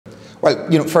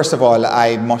Well, first of all,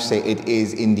 I must say it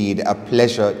is indeed a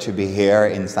pleasure to be here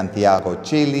in Santiago,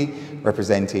 Chile,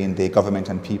 representing the government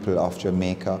and people of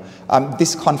Jamaica.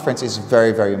 This conference is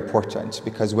very, very important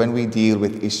because when we deal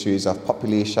with issues of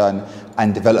population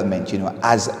and development,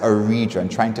 as a region,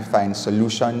 trying to find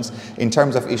solutions in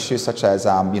terms of issues such as,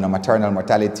 maternal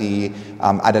mortality,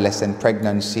 adolescent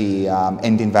pregnancy,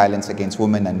 ending violence against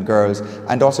women and girls,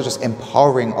 and also just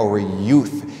empowering our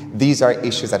youth. These are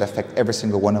issues that affect every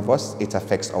single one of us. It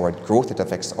affects our growth, it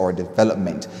affects our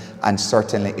development, and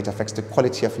certainly it affects the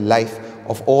quality of life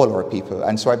of all our people.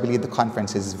 And so I believe the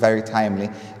conference is very timely,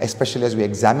 especially as we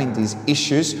examine these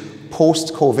issues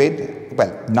post-COVID.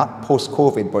 Well, not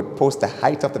post-COVID, but post the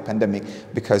height of the pandemic,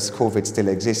 because COVID still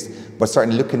exists, but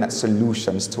certainly looking at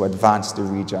solutions to advance the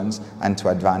regions and to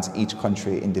advance each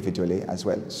country individually as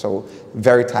well. So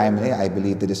very timely. I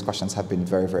believe the discussions have been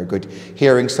very, very good.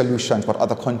 Hearing solutions, what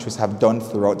other countries have done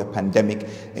throughout the pandemic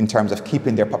in terms of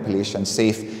keeping their population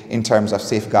safe, in terms of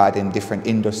safeguarding different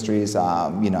industries,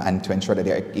 and to ensure that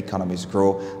their economies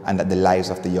grow and that the lives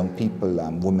of the young people,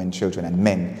 women, children, and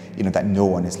men, that no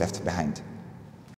one is left behind.